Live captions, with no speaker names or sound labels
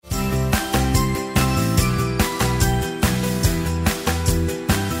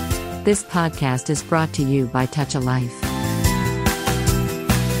This podcast is brought to you by Touch a Life.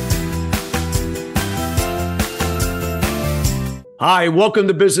 Hi, welcome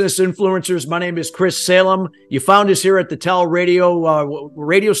to Business Influencers. My name is Chris Salem. You found us here at the TEL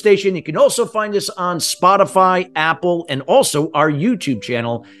radio station. You can also find us on Spotify, Apple, and also our YouTube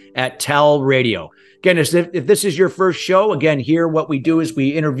channel at TEL Radio. Again, if this is your first show, again, here what we do is we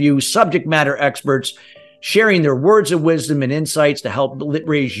interview subject matter experts, sharing their words of wisdom and insights to help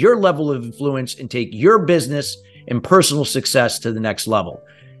raise your level of influence and take your business and personal success to the next level.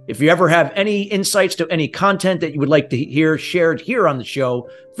 If you ever have any insights to any content that you would like to hear shared here on the show,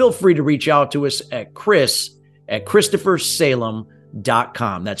 feel free to reach out to us at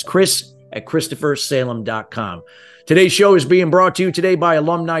chris@christophersalem.com. That's chris@christophersalem.com. Today's show is being brought to you today by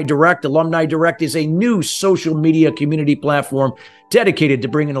Alumni Direct. Alumni Direct is a new social media community platform dedicated to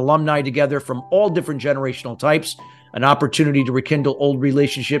bringing alumni together from all different generational types, an opportunity to rekindle old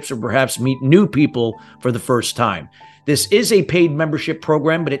relationships or perhaps meet new people for the first time. This is a paid membership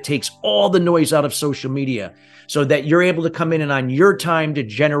program, but it takes all the noise out of social media so that you're able to come in and on your time to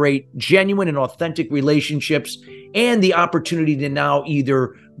generate genuine and authentic relationships and the opportunity to now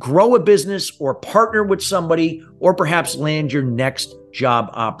either grow a business or partner with somebody or perhaps land your next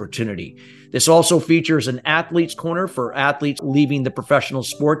job opportunity. This also features an athlete's corner for athletes leaving the professional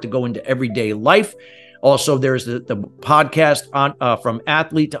sport to go into everyday life. Also, there's the podcast on from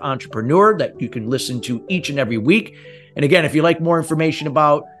athlete to entrepreneur that you can listen to each and every week. And again, if you like more information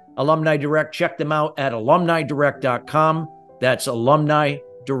about Alumni Direct, check them out at alumnidirect.com. That's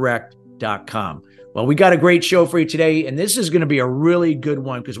alumnidirect.com. Well, we got a great show for you today, and this is going to be a really good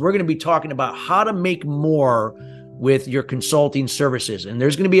one because we're going to be talking about how to make more with your consulting services. And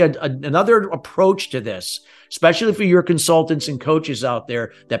there's going to be another approach to this, especially for your consultants and coaches out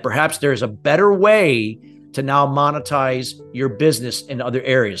there, that perhaps there's a better way to now monetize your business in other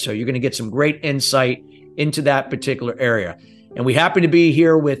areas. So you're going to get some great insight into that particular area. And we happen to be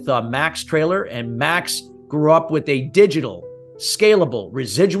here with Max Traylor, and Max grew up with a digital, scalable,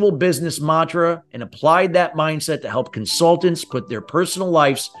 residual business mantra and applied that mindset to help consultants put their personal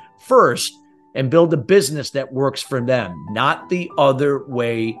lives first and build a business that works for them, not the other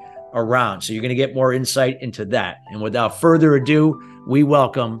way around. So you're going to get more insight into that. And without further ado, we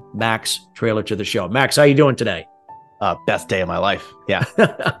welcome Max Traylor to the show. Max, how you doing today? Best day of my life. Yeah.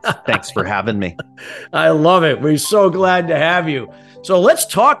 Thanks for having me. I love it. We're so glad to have you. So let's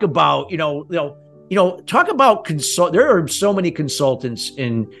talk about, talk about there are so many consultants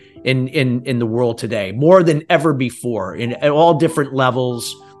in the world today, more than ever before, at all different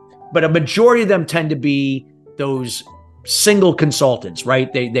levels. But a majority of them tend to be those single consultants,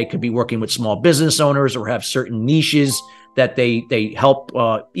 right? They could be working with small business owners or have certain niches that they help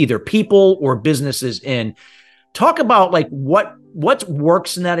either people or businesses in. Talk about like what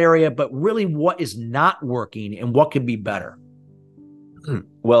works in that area, but really what is not working and what could be better.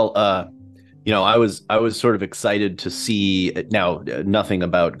 Well, I was sort of excited to see. Now, nothing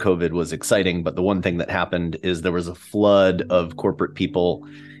about COVID was exciting, but the one thing that happened is there was a flood of corporate people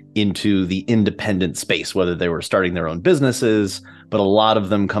into the independent space, whether they were starting their own businesses, but a lot of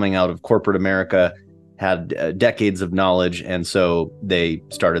them coming out of corporate America had decades of knowledge, and so they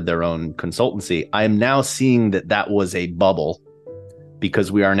started their own consultancy. I am now seeing that was a bubble because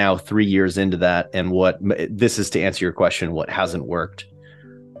we are now 3 years into that, and this is to answer your question, what hasn't worked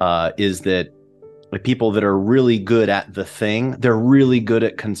is that the people that are really good at the thing, they're really good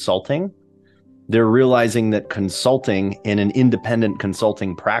at consulting. They're realizing that consulting in an independent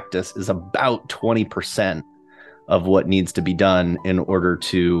consulting practice is about 20% of what needs to be done in order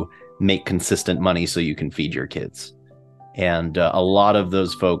to make consistent money so you can feed your kids. And a lot of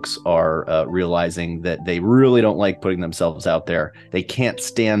those folks are realizing that they really don't like putting themselves out there. They can't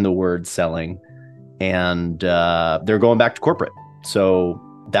stand the word selling, and they're going back to corporate. So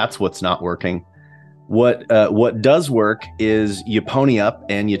that's what's not working. What does work is you pony up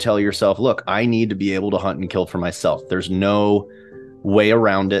and you tell yourself, look, I need to be able to hunt and kill for myself. There's no way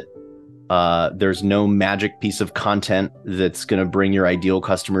around it. There's no magic piece of content that's going to bring your ideal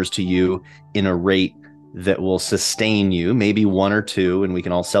customers to you in a rate that will sustain you, maybe one or two, and we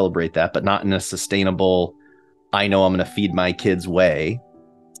can all celebrate that, but not in a sustainable, I know I'm going to feed my kids way.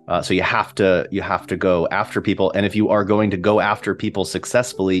 So you have to go after people. And if you are going to go after people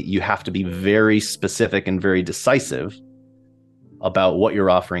successfully, you have to be very specific and very decisive about what you're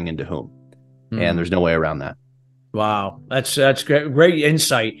offering and to whom. And there's no way around that. Wow. That's great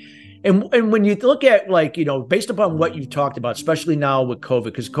insight. And when you look at based upon what you've talked about, especially now with COVID,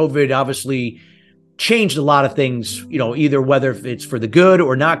 because COVID obviously changed a lot of things, either whether it's for the good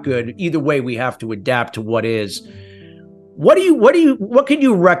or not good, either way, we have to adapt to what is. What can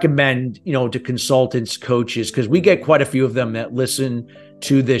you recommend, to consultants, coaches? Because we get quite a few of them that listen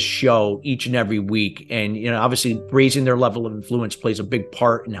to this show each and every week. And, obviously raising their level of influence plays a big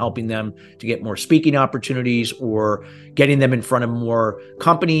part in helping them to get more speaking opportunities or getting them in front of more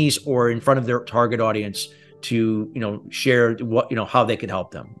companies or in front of their target audience to, share how they could help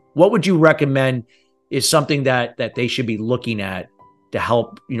them. What would you recommend is something that they should be looking at to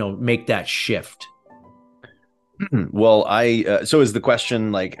help, make that shift? Well, so is the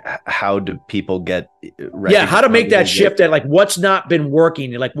question like, how do people get ready? Yeah, how to make that shift at like what's not been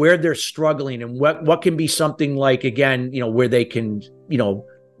working, like where they're struggling, and what can be something like, again, where they can,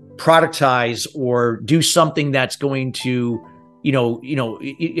 productize or do something that's going to,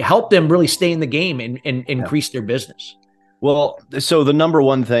 help them really stay in the game and increase their business. Well, so the number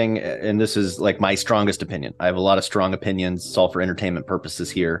one thing, and this is like my strongest opinion. I have a lot of strong opinions. It's all for entertainment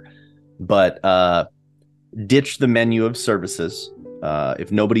purposes here, but ditch the menu of services. If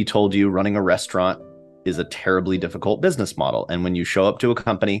nobody told you running a restaurant is a terribly difficult business model, and when you show up to a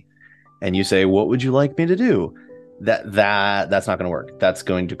company and you say, "What would you like me to do?" That's not going to work. That's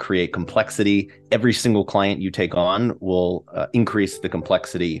going to create complexity. Every single client you take on will increase the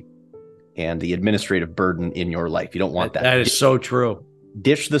complexity and the administrative burden in your life. You don't want that. That is so true.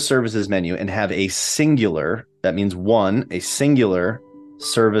 Ditch the services menu and have a singular, that means a singular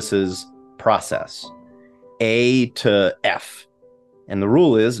services process. A to F. And the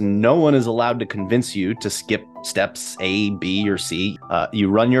rule is no one is allowed to convince you to skip steps A, B, or C. You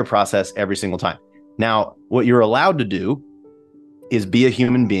run your process every single time. Now, what you're allowed to do is be a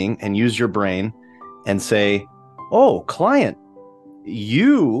human being and use your brain and say, "Oh, client,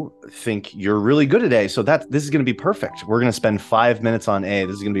 you think you're really good at A, so this is going to be perfect. We're going to spend 5 minutes on A.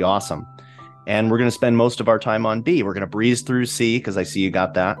 This is going to be awesome. And we're going to spend most of our time on B. We're going to breeze through C because I see you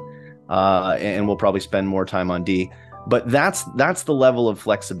got that. And we'll probably spend more time on D." But that's the level of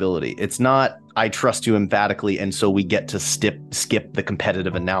flexibility. It's not, "I trust you emphatically, and so we get to skip the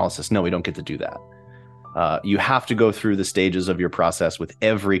competitive analysis." No, we don't get to do that. You have to go through the stages of your process with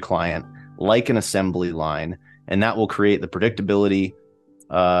every client, like an assembly line, and that will create the predictability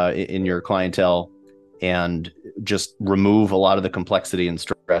in your clientele and just remove a lot of the complexity and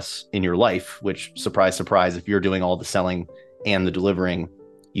stress in your life, which, surprise, surprise, if you're doing all the selling and the delivering,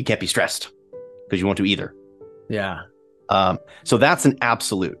 you can't be stressed because you won't do either. Yeah. So that's an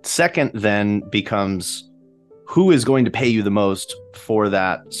absolute. Second then becomes, who is going to pay you the most for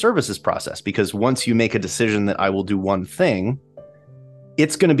that services process? Because once you make a decision that I will do one thing,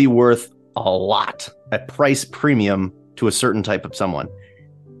 it's going to be worth a lot, a price premium to a certain type of someone.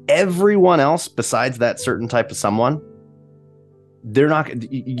 Everyone else besides that certain type of someone, they're not,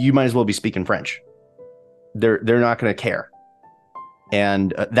 you might as well be speaking French. They're not going to care.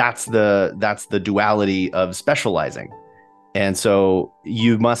 And that's the duality of specializing. And so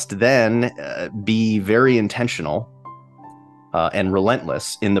you must then be very intentional and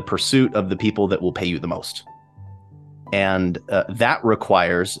relentless in the pursuit of the people that will pay you the most. And that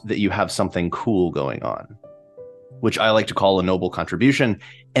requires that you have something cool going on, which I like to call a noble contribution.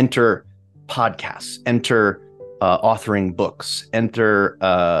 Enter podcasts, enter authoring books, enter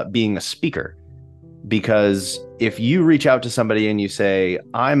being a speaker. Because if you reach out to somebody and you say,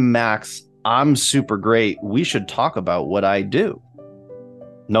 "I'm Max, I'm super great, we should talk about what I do,"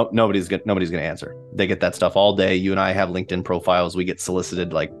 nobody's gonna answer. They get that stuff all day. You and I have LinkedIn profiles. We get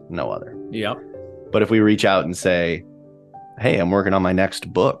solicited like no other. Yep. But if we reach out and say, "Hey, I'm working on my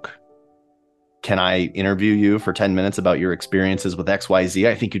next book. Can I interview you for 10 minutes about your experiences with XYZ?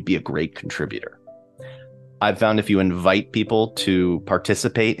 I think you'd be a great contributor." I've found if you invite people to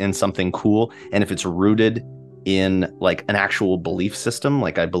participate in something cool, and if it's rooted in like an actual belief system,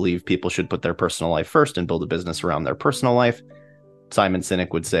 like I believe people should put their personal life first and build a business around their personal life. Simon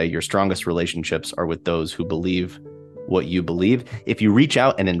Sinek would say your strongest relationships are with those who believe what you believe. If you reach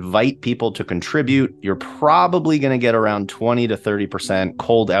out and invite people to contribute, you're probably going to get around 20 to 30%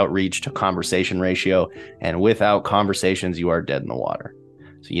 cold outreach to conversation ratio. And without conversations, you are dead in the water.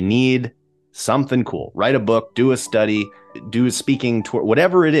 So you need something cool. Write a book, do a study, do a speaking tour,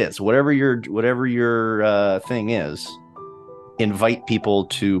 whatever it is, whatever your thing is. Invite people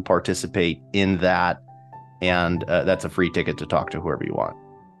to participate in that, and that's a free ticket to talk to whoever you want.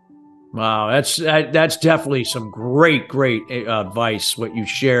 Wow, that's definitely some great advice what you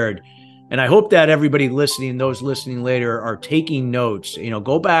shared, and I hope that everybody listening, those listening later, are taking notes.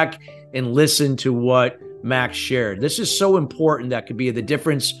 Go back and listen to what Max shared. This is so important. That could be the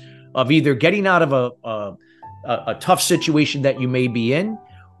difference of either getting out of a tough situation that you may be in,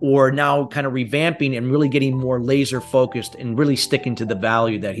 or now kind of revamping and really getting more laser focused and really sticking to the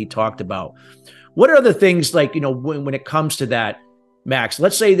value that he talked about. What are the things like, when it comes to that, Max,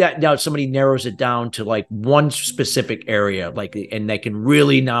 let's say that now somebody narrows it down to like one specific area, and they can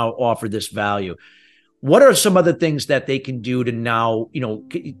really now offer this value. What are some other things that they can do to now,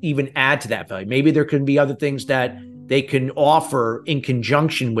 even add to that value? Maybe there can be other things that they can offer in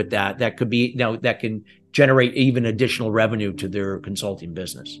conjunction with that could be, that can generate even additional revenue to their consulting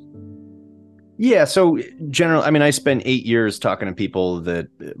business. Yeah. So generally, I spent 8 years talking to people that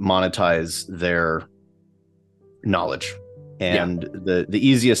monetize their knowledge. And the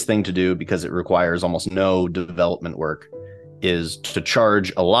easiest thing to do, because it requires almost no development work, is to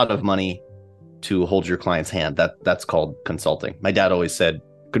charge a lot of money to hold your client's hand. That's called consulting. My dad always said,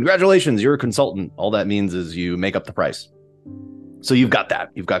 "Congratulations, you're a consultant. All that means is you make up the price." So you've got that.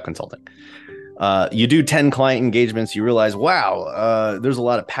 You've got consulting. You do 10 client engagements. You realize, wow, there's a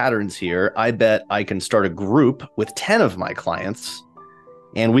lot of patterns here. I bet I can start a group with 10 of my clients,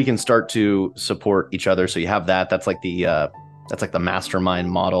 and we can start to support each other. So you have that. That's like the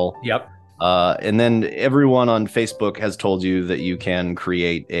mastermind model. Yep. And then everyone on Facebook has told you that you can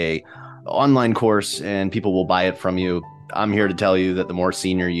create a online course and people will buy it from you. I'm here to tell you that the more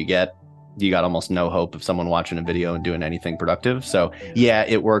senior you get, you got almost no hope of someone watching a video and doing anything productive. So yeah,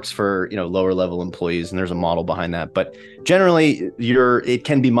 it works for, lower level employees, and there's a model behind that. But generally it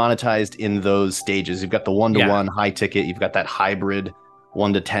can be monetized in those stages. You've got the 1-to-1 high ticket, you've got that hybrid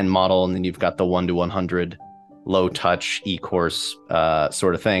 1-to-10 model, and then you've got the 1-to-100 low touch e-course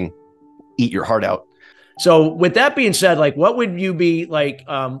sort of thing. Eat your heart out. So with that being said, like, what would you be like,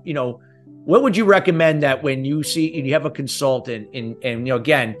 what would you recommend that when you have a consultant and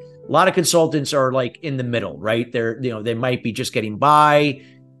again, a lot of consultants are like in the middle, right? They might be just getting by,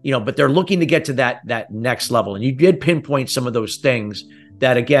 but they're looking to get to that next level. And you did pinpoint some of those things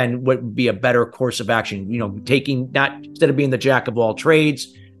that, again, would be a better course of action, instead of being the jack of all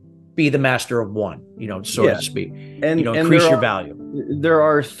trades, be the master of one, so to speak, and increase your value. There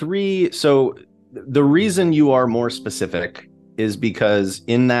are three. So the reason you are more specific is because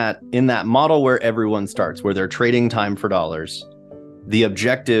in that model where everyone starts, where they're trading time for dollars, the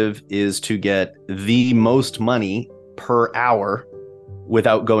objective is to get the most money per hour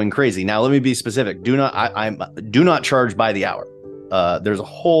without going crazy. Now, let me be specific. Do not charge by the hour. There's a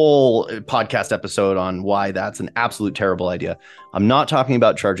whole podcast episode on why that's an absolute terrible idea. I'm not talking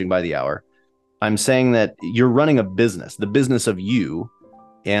about charging by the hour. I'm saying that you're running a business, the business of you,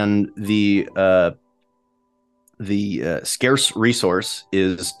 and the scarce resource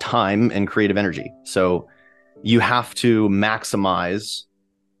is time and creative energy. So you have to maximize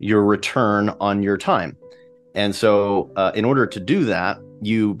your return on your time. And so in order to do that,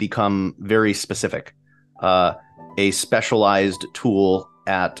 you become very specific. A specialized tool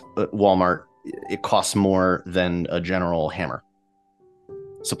at Walmart, it costs more than a general hammer.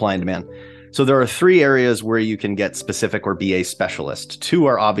 Supply and demand. So there are three areas where you can get specific or be a specialist. Two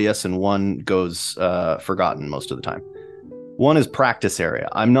are obvious and one goes forgotten most of the time. One is practice area.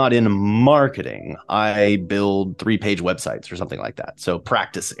 I'm not in marketing. I build 3-page websites or something like that. So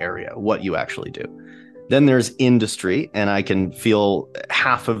practice area, what you actually do. Then there's industry, and I can feel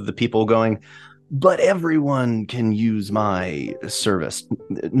half of the people going, but everyone can use my service.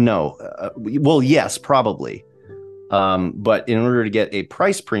 No. Well, yes, probably. But in order to get a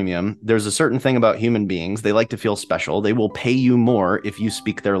price premium, there's a certain thing about human beings. They like to feel special. They will pay you more if you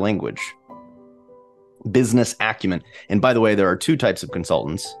speak their language. Business acumen. And by the way, there are two types of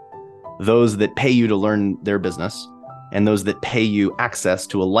consultants: those that pay you to learn their business, and those that pay you access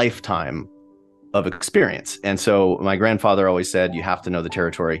to a lifetime of experience. And so my grandfather always said, you have to know the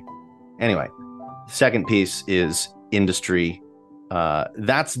territory. Anyway, second piece is industry.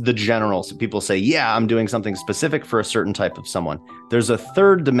 That's the general. So people say, yeah, I'm doing something specific for a certain type of someone. There's a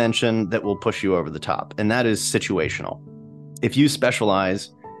third dimension that will push you over the top, and that is situational. If you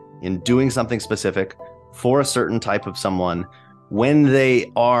specialize in doing something specific for a certain type of someone, when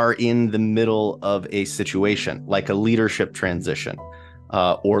they are in the middle of a situation, like a leadership transition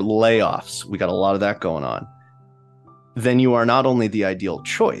or layoffs, we got a lot of that going on, then you are not only the ideal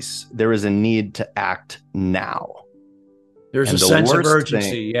choice, there is a need to act now. There's a sense of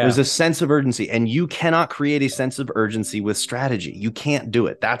urgency. There's a sense of urgency, and you cannot create a sense of urgency with strategy. You can't do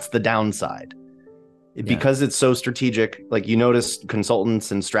it. That's the downside. Because it's so strategic. Like, you notice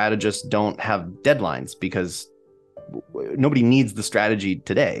consultants and strategists don't have deadlines because nobody needs the strategy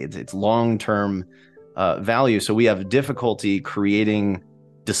today. It's long-term value. So we have difficulty creating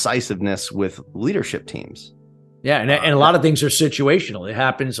decisiveness with leadership teams. Yeah, and a lot of things are situational. It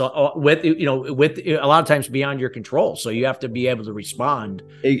happens with a lot of times beyond your control. So you have to be able to respond.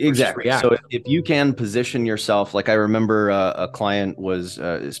 Exactly. So if you can position yourself, like I remember a client was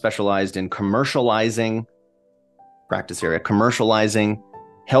specialized in commercializing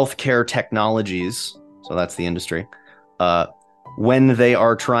healthcare technologies. So that's the industry. When they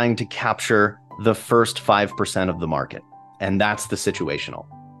are trying to capture the first 5% of the market, and that's the situational.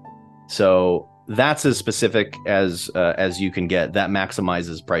 So that's as specific as you can get. That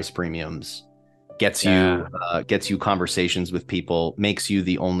maximizes price premiums, gets you conversations with people, makes you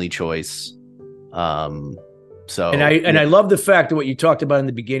the only choice. I love the fact that what you talked about in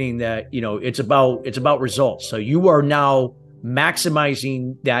the beginning, that it's about results. So you are now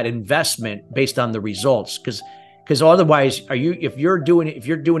maximizing that investment based on the results, because otherwise, if you're doing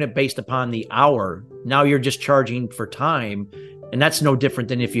it based upon the hour, now you're just charging for time, and that's no different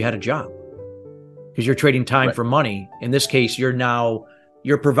than if you had a job. Because you're trading time for money. In this case,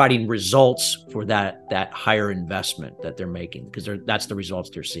 you're providing results for that higher investment that they're making, because that's the results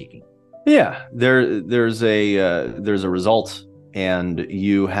they're seeking. Yeah, there's a result, and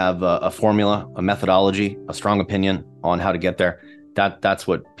you have a formula, a methodology, a strong opinion on how to get there. That's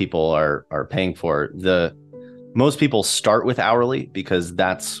what people are paying for. Most people start with hourly because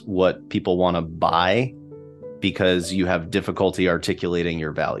that's what people want to buy, because you have difficulty articulating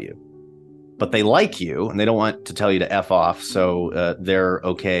your value. But they like you and they don't want to tell you to F off. So they're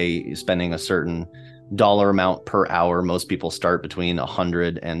okay spending a certain dollar amount per hour. Most people start between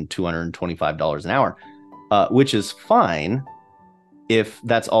 $100 and $225 an hour, which is fine if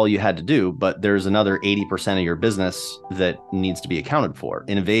that's all you had to do. But there's another 80% of your business that needs to be accounted for: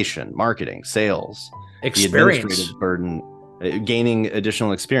 innovation, marketing, sales, experience, the administrative burden, gaining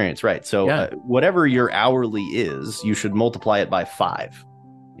additional experience. Right. So whatever your hourly is, you should multiply it by 5.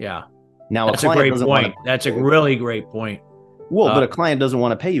 Yeah. Now, that's a great point. That's a really great point. Well, but a client doesn't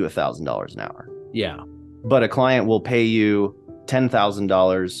want to pay you $1,000 an hour. Yeah. But a client will pay you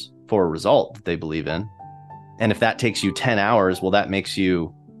 $10,000 for a result that they believe in. And if that takes you 10 hours, well, that makes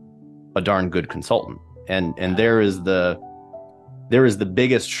you a darn good consultant. And there is the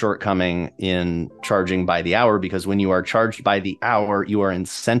biggest shortcoming in charging by the hour, because when you are charged by the hour, you are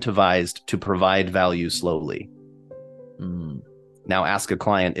incentivized to provide value slowly. Mm. Now ask a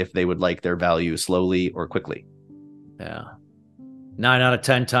client if they would like their value slowly or quickly. Yeah. 9 out of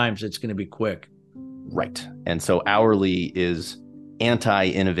 10 times it's going to be quick. Right. And so hourly is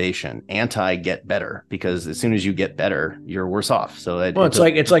anti-innovation, anti-get better, because as soon as you get better, you're worse off. So it's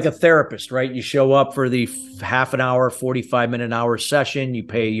like a therapist, right? You show up for the half an hour, 45-minute hour session, you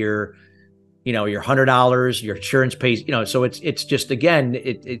pay your $100, your insurance pays, so it's just, again,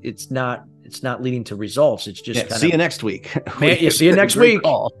 it's not leading to results. It's just see you next week. See you next week.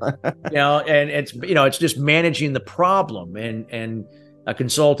 And it's just managing the problem, and a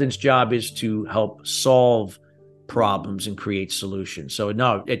consultant's job is to help solve problems and create solutions. So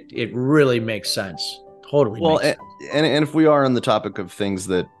no, it really makes sense. Totally. Well, and if we are on the topic of things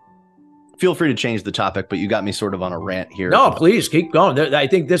that, feel free to change the topic, but you got me sort of on a rant here. No, please keep going. I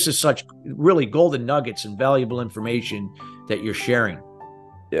think this is such really golden nuggets and valuable information that you're sharing.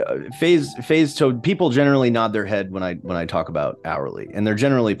 Phase. So people generally nod their head when I talk about hourly, and they're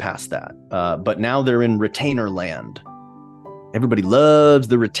generally past that. But now they're in retainer land. Everybody loves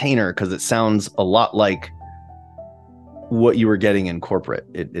the retainer because it sounds a lot like what you were getting in corporate.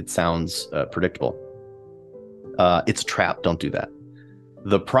 It sounds predictable. It's a trap. Don't do that.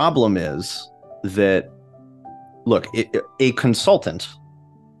 The problem is that, look, a consultant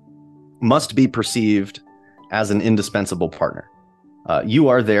must be perceived as an indispensable partner. You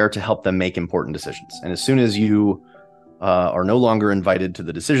are there to help them make important decisions. And as soon as you are no longer invited to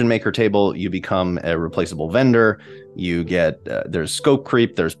the decision maker table, you become a replaceable vendor. You get, there's scope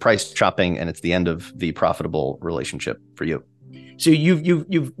creep, there's price chopping, and it's the end of the profitable relationship for you. So you've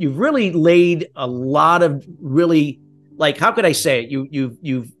really laid a lot of really, like, how could I say it?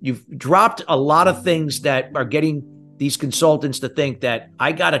 You've dropped a lot of things that are getting these consultants to think that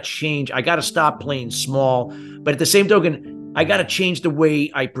I got to change. I got to stop playing small, but at the same token, I got to change the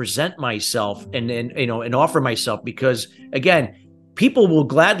way I present myself and offer myself, because again, people will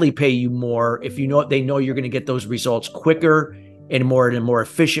gladly pay you more if they know you're going to get those results quicker and in a more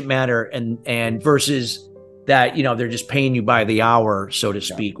efficient manner, and versus that, they're just paying you by the hour, so to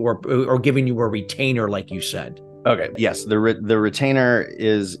speak, or giving you a retainer, like you said. Okay. Yes. The retainer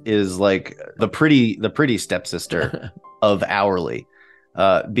is like the pretty stepsister of hourly.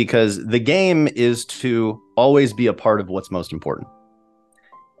 Because the game is to always be a part of what's most important.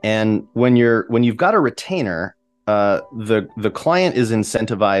 And when you've got a retainer, the client is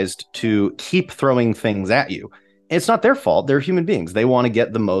incentivized to keep throwing things at you. It's not their fault. They're human beings. They want to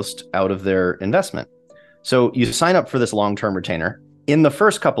get the most out of their investment. So you sign up for this long-term retainer. In the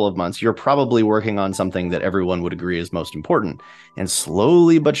first couple of months, you're probably working on something that everyone would agree is most important. And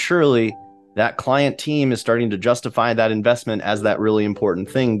slowly but surely, that client team is starting to justify that investment as that really important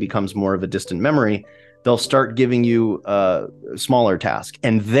thing becomes more of a distant memory. They'll start giving you a smaller task,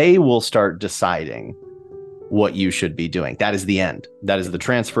 and they will start deciding what you should be doing. That is the end. That is the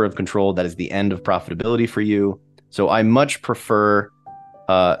transfer of control. That is the end of profitability for you. So I much prefer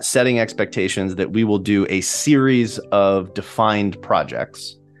setting expectations that we will do a series of defined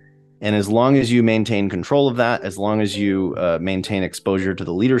projects. And as long as you maintain control of that, as long as you maintain exposure to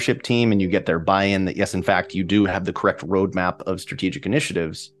the leadership team and you get their buy-in that, yes, in fact, you do have the correct roadmap of strategic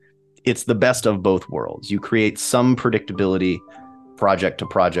initiatives, it's the best of both worlds. You create some predictability project to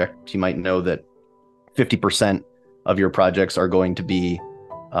project. You might know that 50% of your projects are going to be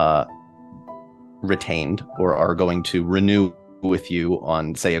retained or are going to renew with you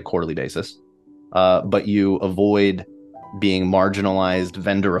on, say, a quarterly basis. But you avoid being marginalized,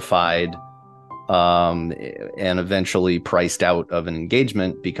 vendorified, and eventually priced out of an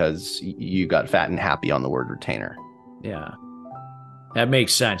engagement because you got fat and happy on the word retainer. Yeah, that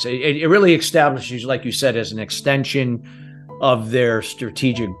makes sense. It really establishes, like you said, as an extension of their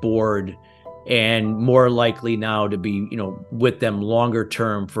strategic board, and more likely now to be, with them longer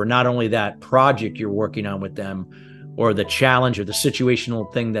term for not only that project you're working on with them or the challenge or the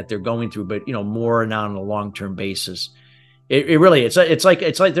situational thing that they're going through, but, more now on a long-term basis. It really, it's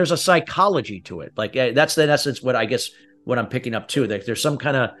like there's a psychology to it. Like that's in essence what what I'm picking up too. Like there's some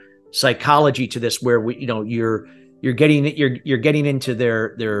kind of psychology to this where you're getting into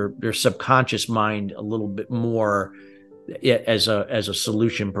their subconscious mind a little bit more as a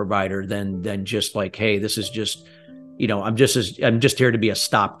solution provider than just like, hey, this is just, I'm just here to be a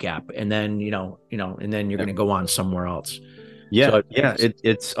stopgap, and then and then you're going to go on somewhere else. Yeah, so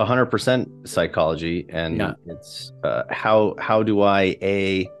it's 100% psychology, and it's how do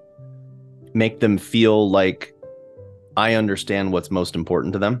I make them feel like I understand what's most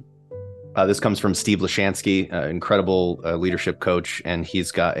important to them. This comes from Steve Lashansky, incredible leadership coach, and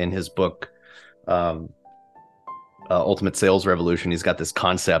he's got in his book Ultimate Sales Revolution, he's got this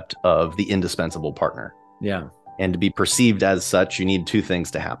concept of the indispensable partner. Yeah, and to be perceived as such, you need two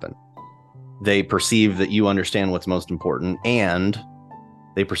things to happen. They perceive that you understand what's most important, and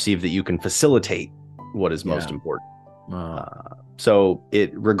they perceive that you can facilitate what is most important. So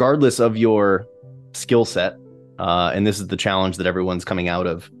regardless of your skill set, and this is the challenge that everyone's coming out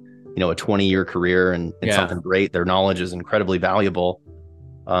of, a 20-year career and something great. Their knowledge is incredibly valuable.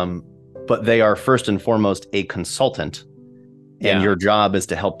 But they are first and foremost a consultant, and your job is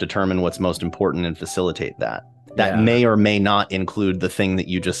to help determine what's most important and facilitate that. That may or may not include the thing that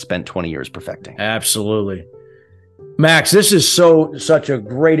you just spent 20 years perfecting. Absolutely. Max, this is such a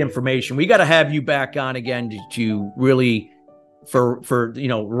great information. We got to have you back on again to really for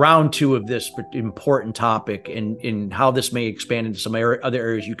round 2 of this important topic and how this may expand into some other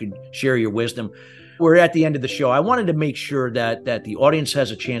areas you can share your wisdom. We're at the end of the show. I wanted to make sure that the audience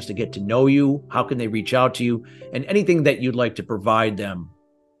has a chance to get to know you. How can they reach out to you, and anything that you'd like to provide them?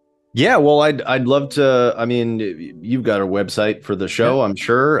 Yeah, well, I'd love to. I mean, you've got a website for the show, I'm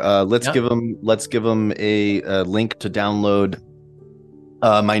sure. Let's give them a link to download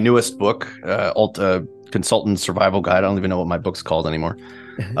my newest book, Consultant Survival Guide. I don't even know what my book's called anymore.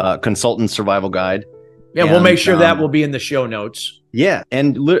 Consultant Survival Guide. Yeah, we'll make sure that will be in the show notes. Yeah,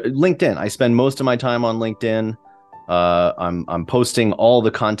 and LinkedIn. I spend most of my time on LinkedIn. I'm posting all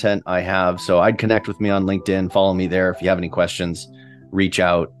the content I have, so I'd connect with me on LinkedIn. Follow me there if you have any questions. Reach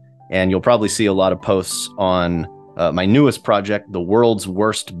out. And you'll probably see a lot of posts on my newest project, The World's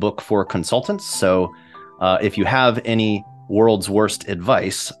Worst Book for Consultants. So if you have any world's worst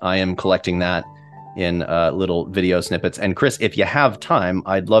advice, I am collecting that in little video snippets. And Chris, if you have time,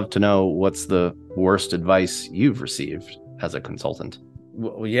 I'd love to know what's the worst advice you've received as a consultant.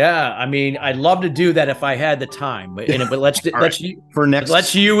 Well, yeah, I mean, I'd love to do that if I had the time, but let's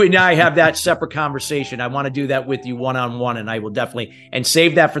you and I have that separate conversation. I want to do that with you one-on-one, and I will definitely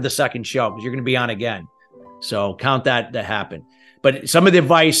save that for the second show because you're going to be on again. So count that to happen. But some of the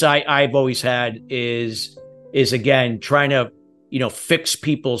advice I've always had is again trying to fix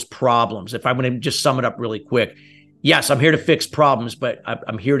people's problems. If I'm going to just sum it up really quick, yes, I'm here to fix problems, but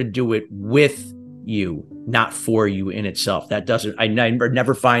I'm here to do it with you, not for you in itself. That doesn't, I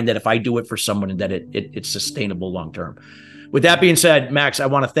never find that if I do it for someone that it's sustainable long term. With that being said, Max, I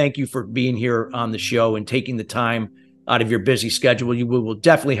want to thank you for being here on the show and taking the time out of your busy schedule. We will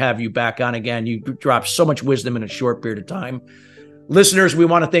definitely have you back on again. You dropped so much wisdom in a short period of time. Listeners, we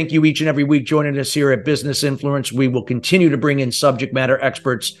want to thank you each and every week joining us here at Business Influence. We will continue to bring in subject matter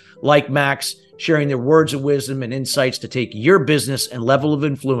experts like Max, sharing their words of wisdom and insights to take your business and level of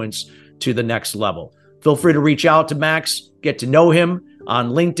influence to the next level. Feel free to reach out to Max, get to know him on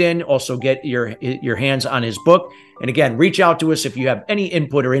LinkedIn, also get your hands on his book. And again, reach out to us if you have any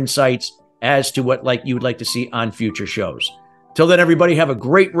input or insights as to what you would like to see on future shows. Till then, everybody, have a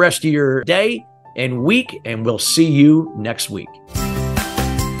great rest of your day and week, and we'll see you next week.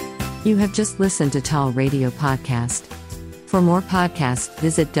 You have just listened to Tall Radio Podcast. For more podcasts,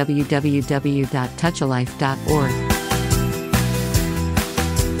 visit www.touchalife.org.